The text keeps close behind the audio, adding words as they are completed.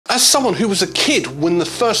As someone who was a kid when the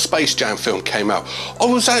first Space Jam film came out, I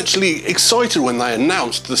was actually excited when they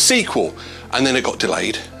announced the sequel, and then it got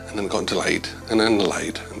delayed, and then it got delayed, and then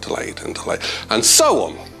delayed, and delayed, and delayed, and so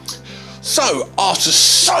on. So, after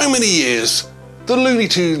so many years, the Looney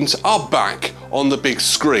Tunes are back on the big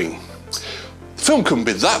screen. The film couldn't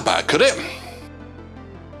be that bad, could it?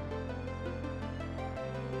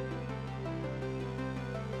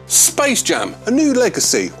 Space Jam: A New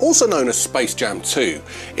Legacy, also known as Space Jam 2,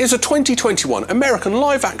 is a 2021 American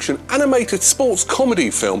live-action animated sports comedy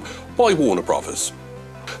film by Warner Bros.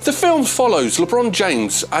 The film follows LeBron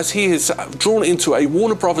James as he is drawn into a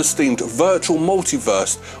Warner Bros. Themed virtual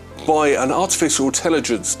multiverse by an artificial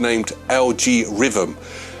intelligence named LG Rhythm.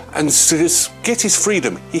 And to get his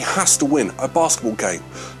freedom, he has to win a basketball game.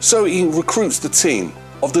 So he recruits the team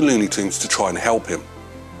of the Looney Tunes to try and help him.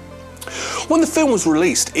 When the film was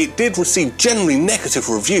released, it did receive generally negative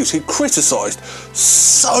reviews who criticised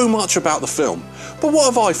so much about the film. But what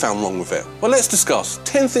have I found wrong with it? Well, let's discuss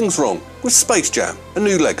 10 things wrong with Space Jam: A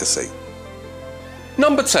New Legacy.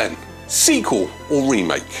 Number 10, sequel or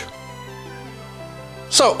remake.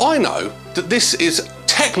 So I know that this is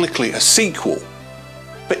technically a sequel,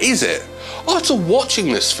 but is it? After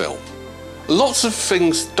watching this film, lots of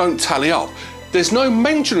things don't tally up. There's no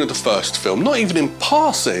mention of the first film, not even in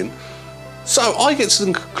passing. So I get to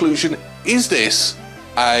the conclusion, is this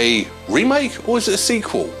a remake or is it a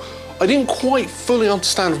sequel? I didn't quite fully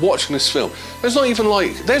understand watching this film. There's not even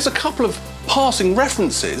there's a couple of passing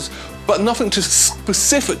references, but nothing to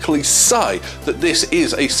specifically say that this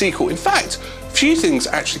is a sequel. In fact, few things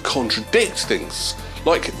actually contradict things.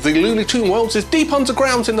 Like the Looney Tunes world is deep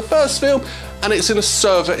underground in the first film and it's in a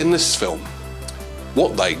server in this film.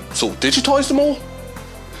 What, they sort of digitised them all?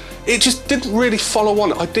 It just didn't really follow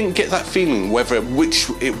on. I didn't get that feeling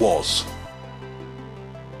which it was.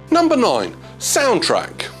 Number 9,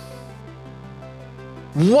 soundtrack.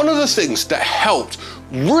 One of the things that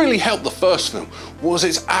really helped the first film was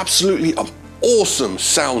its absolutely awesome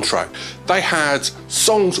soundtrack. They had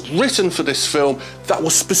songs written for this film that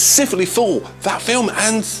was specifically for that film,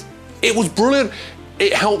 and it was brilliant.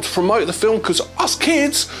 It helped promote the film because us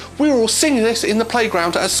kids, we were all singing this in the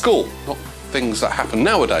playground at school. Not things that happen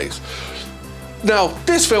nowadays. Now,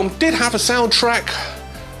 this film did have a soundtrack,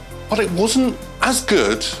 but it wasn't as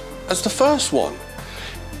good as the first one.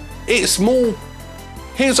 It's more,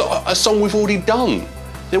 here's a song we've already done.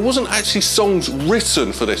 There wasn't actually songs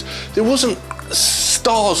written for this. There wasn't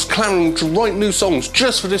stars clamoring to write new songs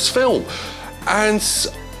just for this film. And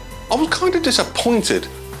I was kind of disappointed.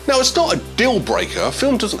 Now, it's not a deal breaker. A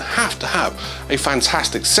film doesn't have to have a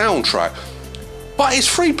fantastic soundtrack, but it's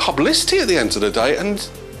free publicity at the end of the day. And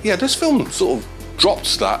yeah, this film sort of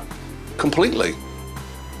drops that completely.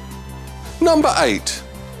 Number 8,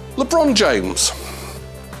 LeBron James.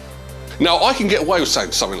 Now, I can get away with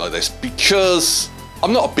saying something like this because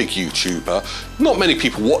I'm not a big YouTuber, not many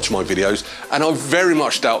people watch my videos, and I very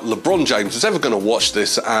much doubt LeBron James is ever going to watch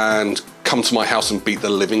this and come to my house and beat the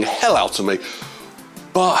living hell out of me.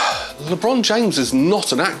 But LeBron James is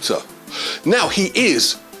not an actor. Now, he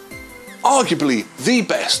is arguably the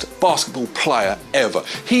best basketball player ever.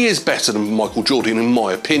 He is better than Michael Jordan in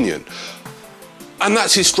my opinion. And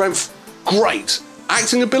that's his strength. Great.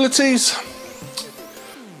 Acting abilities?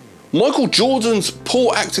 Michael Jordan's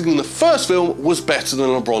poor acting in the first film was better than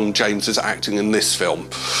LeBron James's acting in this film.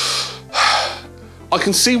 I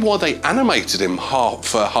can see why they animated him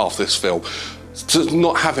for half this film, to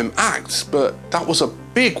not have him act, but that was a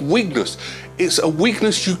big weakness. It's a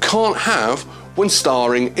weakness you can't have when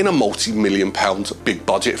starring in a multi-million-pound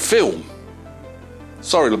big-budget film.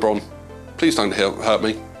 Sorry, LeBron. Please don't hurt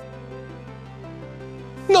me.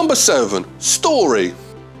 Number 7, story.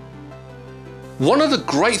 One of the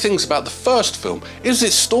great things about the first film is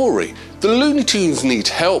its story. The Looney Tunes need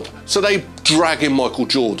help, so they drag in Michael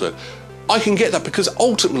Jordan. I can get that because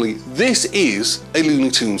ultimately this is a Looney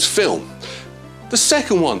Tunes film. The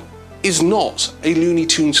second one is not a Looney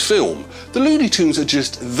Tunes film. The Looney Tunes are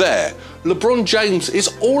just there. LeBron James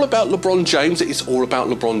is all about LeBron James, it's all about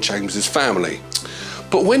LeBron James's family.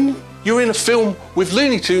 But when you're in a film with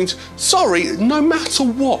Looney Tunes, sorry, no matter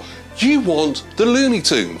what, you want the Looney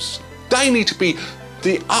Tunes. They need to be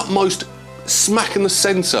the utmost smack in the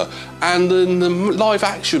centre, and then the live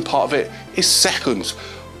action part of it is second.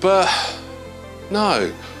 But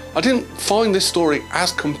no, I didn't find this story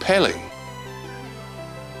as compelling.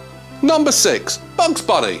 Number 6, Bugs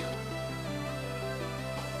Bunny.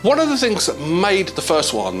 One of the things that made the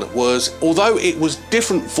first one was, although it was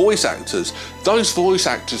different voice actors, those voice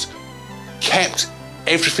actors kept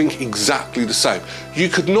everything exactly the same. You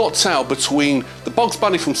could not tell between the Bugs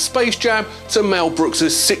Bunny from Space Jam to Mel Brooks'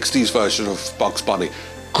 60s version of Bugs Bunny.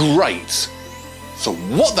 Great. So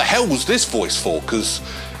what the hell was this voice for? Because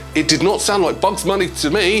it did not sound like Bugs Bunny to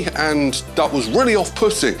me, and that was really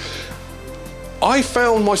off-putting. I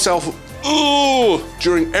found myself,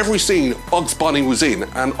 during every scene Bugs Bunny was in,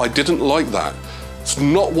 and I didn't like that. It's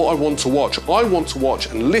not what I want to watch. I want to watch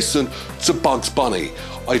and listen to Bugs Bunny.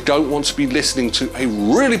 I don't want to be listening to a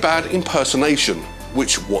really bad impersonation,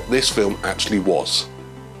 which what this film actually was.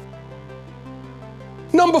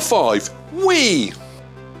 Number 5, Wii.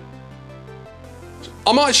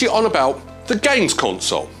 I'm actually on about the games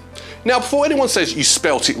console. Now, before anyone says you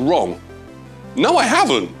spelt it wrong, no, I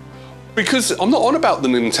haven't. Because I'm not on about the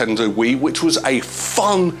Nintendo Wii, which was a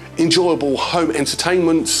fun, enjoyable home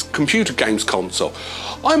entertainment computer games console.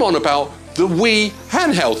 I'm on about the Wii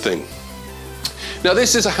handheld thing. Now,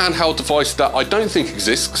 this is a handheld device that I don't think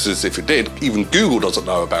exists, because if it did, even Google doesn't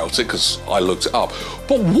know about it, because I looked it up.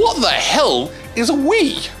 But what the hell is a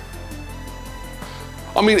Wii?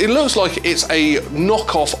 I mean, it looks like it's a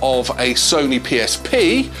knockoff of a Sony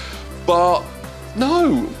PSP, but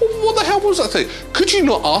no, what the hell was that thing? Could you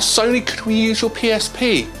not ask Sony, could we use your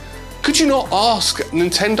PSP? Could you not ask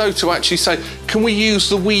Nintendo to actually say, can we use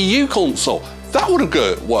the Wii U console? That would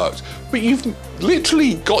have worked. But you've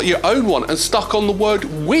literally got your own one and stuck on the word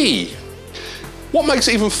Wii. What makes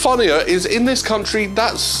it even funnier is in this country,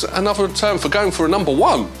 that's another term for going for a number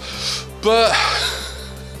 1. But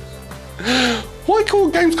why call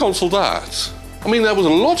a games console that? I mean, there was a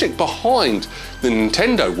logic behind the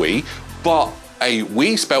Nintendo Wii, but a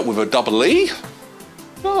Wii spelt with a double E?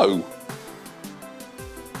 No.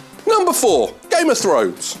 Number 4, Game of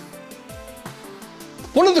Thrones.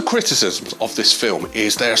 One of the criticisms of this film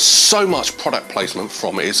is there's so much product placement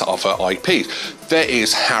from its other IPs. There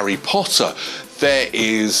is Harry Potter, there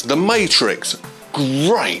is The Matrix,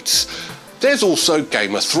 great. There's also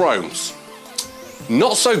Game of Thrones,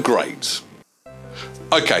 not so great.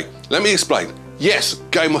 Okay, let me explain. Yes,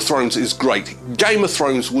 Game of Thrones is great. Game of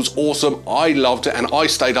Thrones was awesome, I loved it, and I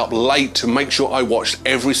stayed up late to make sure I watched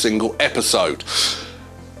every single episode.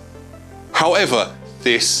 However,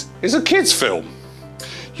 this is a kids' film.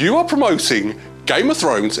 You are promoting Game of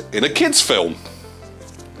Thrones in a kids' film.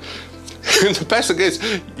 And the best thing is,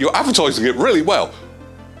 you're advertising it really well.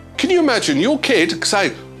 Can you imagine your kid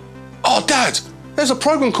saying, "Oh, Dad, there's a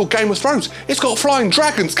program called Game of Thrones. It's got flying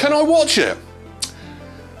dragons, can I watch it?"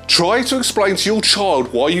 Try to explain to your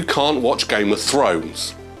child why you can't watch Game of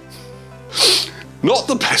Thrones. Not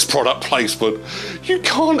the best product placement. You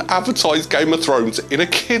can't advertise Game of Thrones in a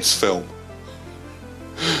kids' film.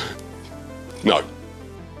 No.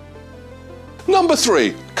 Number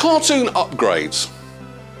 3, cartoon upgrades.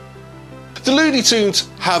 The Looney Tunes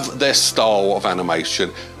have their style of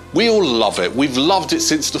animation. We all love it. We've loved it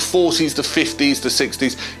since the 40s, the 50s, the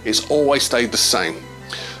 60s. It's always stayed the same.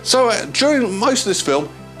 So during most of this film,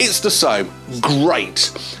 it's the same.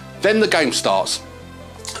 Great. Then the game starts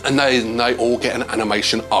and they all get an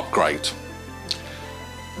animation upgrade.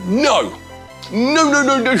 No.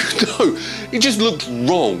 No. It just looked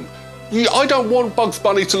wrong. I don't want Bugs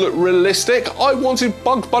Bunny to look realistic. I wanted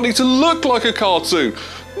Bugs Bunny to look like a cartoon.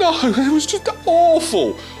 No, it was just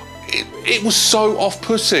awful. It was so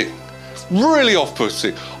off-putting. Really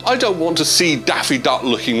off-putting. I don't want to see Daffy Duck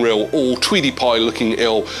looking real or Tweety Pie looking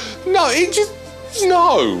ill. No, it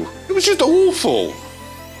was just awful.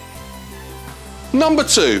 Number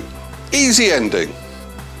 2, easy ending.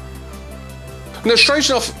 Now, strange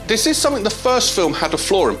enough, this is something the first film had a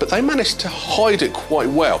flaw in, but they managed to hide it quite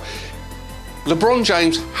well. LeBron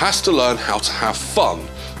James has to learn how to have fun,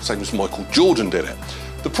 same as Michael Jordan did it.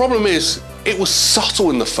 The problem is, it was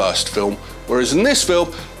subtle in the first film, whereas in this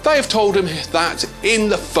film, they have told him that in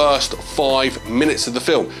the first 5 minutes of the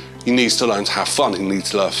film, he needs to learn to have fun, he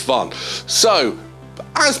needs to learn fun. So,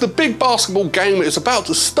 as the big basketball game is about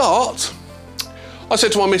to start, I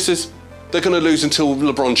said to my missus, they're going to lose until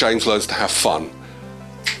LeBron James learns to have fun.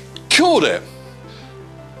 Cured it.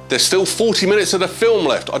 There's still 40 minutes of the film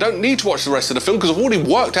left. I don't need to watch the rest of the film because I've already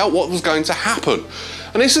worked out what was going to happen.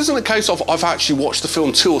 And this isn't a case of I've actually watched the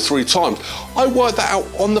film 2 or 3 times. I worked that out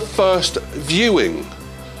on the first viewing.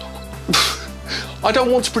 I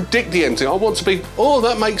don't want to predict the ending. I want to be, oh,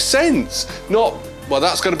 that makes sense. Not, well,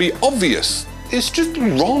 that's going to be obvious. It's just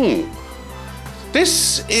wrong.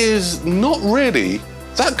 This is not really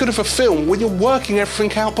that good of a film when you're working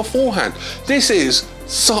everything out beforehand. This is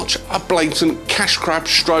such a blatant cash grab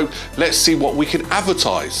stroke. Let's see what we can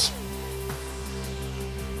advertise.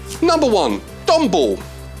 Number 1, Dumble.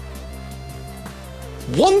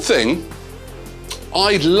 One thing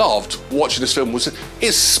I loved watching this film was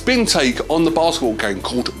its spin take on the basketball game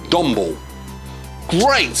called Dumbball.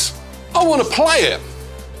 Great! I want to play it.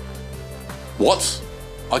 What?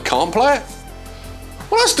 I can't play it?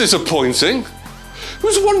 Well, that's disappointing. It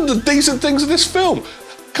was one of the decent things of this film.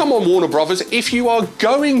 Come on, Warner Brothers, if you are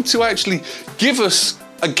going to actually give us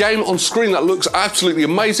a game on screen that looks absolutely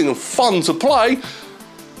amazing and fun to play,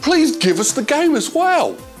 please give us the game as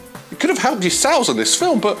well. It could have helped your sales on this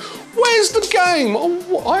film, but where's the game?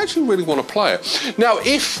 I actually really want to play it. Now,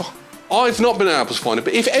 if I've not been able to find it,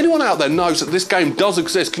 but if anyone out there knows that this game does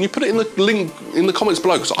exist, can you put it in the link in the comments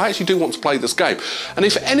below? Because I actually do want to play this game. And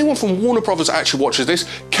if anyone from Warner Brothers actually watches this,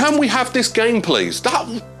 can we have this game, please?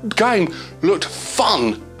 That game looked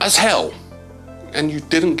fun as hell, and you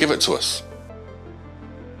didn't give it to us.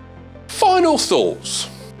 Final thoughts.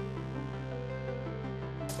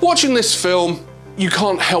 Watching this film, you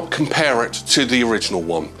can't help compare it to the original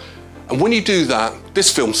one. And when you do that,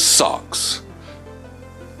 this film sucks.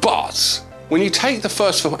 But when you take the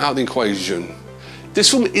first film out of the equation, this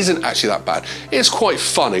film isn't actually that bad. It's quite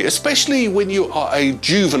funny, especially when you are a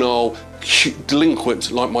juvenile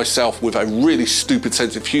delinquent like myself with a really stupid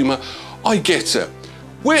sense of humour. I get it.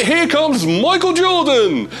 Here comes Michael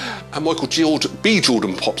Jordan! And Michael B.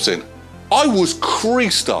 Jordan pops in. I was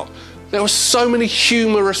creased up. There were so many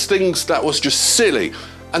humorous things that was just silly.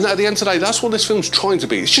 And at the end of the day, that's what this film's trying to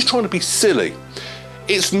be. It's just trying to be silly.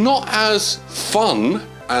 It's not as fun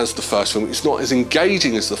as the first film. It's not as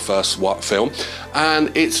engaging as the first film.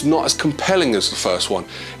 And it's not as compelling as the first one.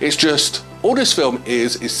 It's just, all this film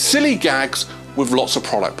is silly gags with lots of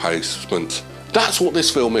product placement. That's what this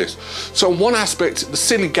film is. So in one aspect, the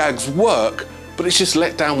silly gags work, but it's just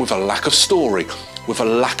let down with a lack of story, with a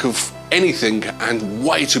lack of anything and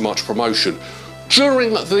way too much promotion.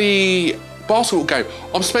 During the basketball game,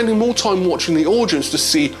 I'm spending more time watching the audience to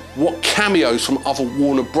see what cameos from other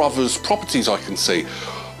Warner Brothers properties I can see.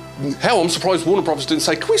 Hell, I'm surprised Warner Brothers didn't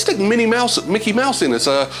say, can we stick Mickey Mouse in as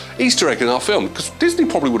an Easter egg in our film? Because Disney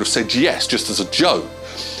probably would have said yes, just as a joke.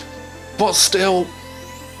 But still,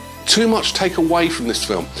 too much take away from this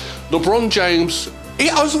film. LeBron James,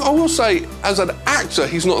 I will say, as an actor,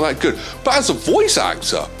 he's not that good. But as a voice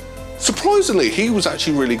actor, surprisingly, he was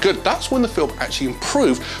actually really good. That's when the film actually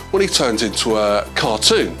improved, when he turns into a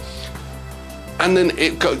cartoon. And then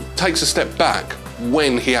it takes a step back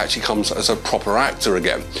when he actually comes as a proper actor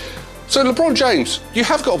again. So LeBron James, you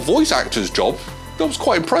have got a voice actor's job. I was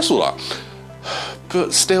quite impressed with that.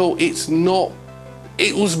 But still,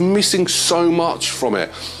 it was missing so much from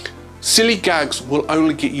it. Silly gags will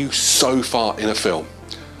only get you so far in a film.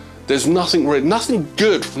 There's nothing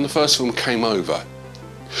good from the first film came over.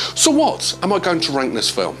 So what am I going to rank this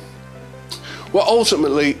film? Well,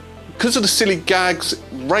 ultimately, because of the silly gags, it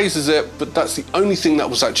raises it, but that's the only thing that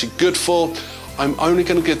was actually good for. I'm only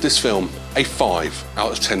going to give this film a 5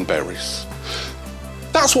 out of 10 berries.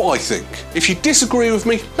 That's what I think. If you disagree with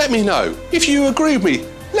me, let me know. If you agree with me,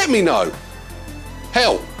 let me know.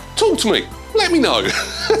 Hell, talk to me, let me know.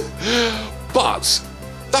 But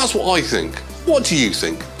that's what I think. What do you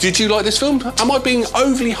think? Did you like this film? Am I being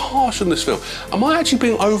overly harsh on this film? Am I actually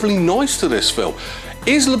being overly nice to this film?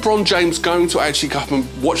 Is LeBron James going to actually come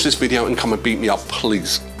and watch this video and come and beat me up?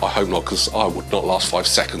 Please, I hope not, because I would not last 5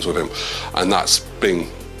 seconds with him, and that's being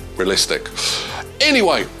realistic.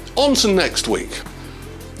 Anyway, on to next week.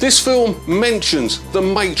 This film mentions The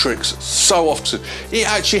Matrix so often. It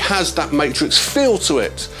actually has that Matrix feel to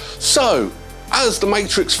it. So, as The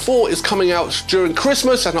Matrix 4 is coming out during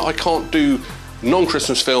Christmas, and I can't do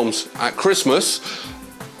non-Christmas films at Christmas,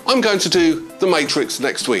 I'm going to do The Matrix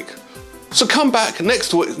next week. So come back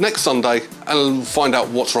next Sunday and find out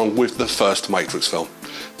what's wrong with the first Matrix film.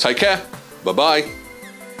 Take care, bye-bye.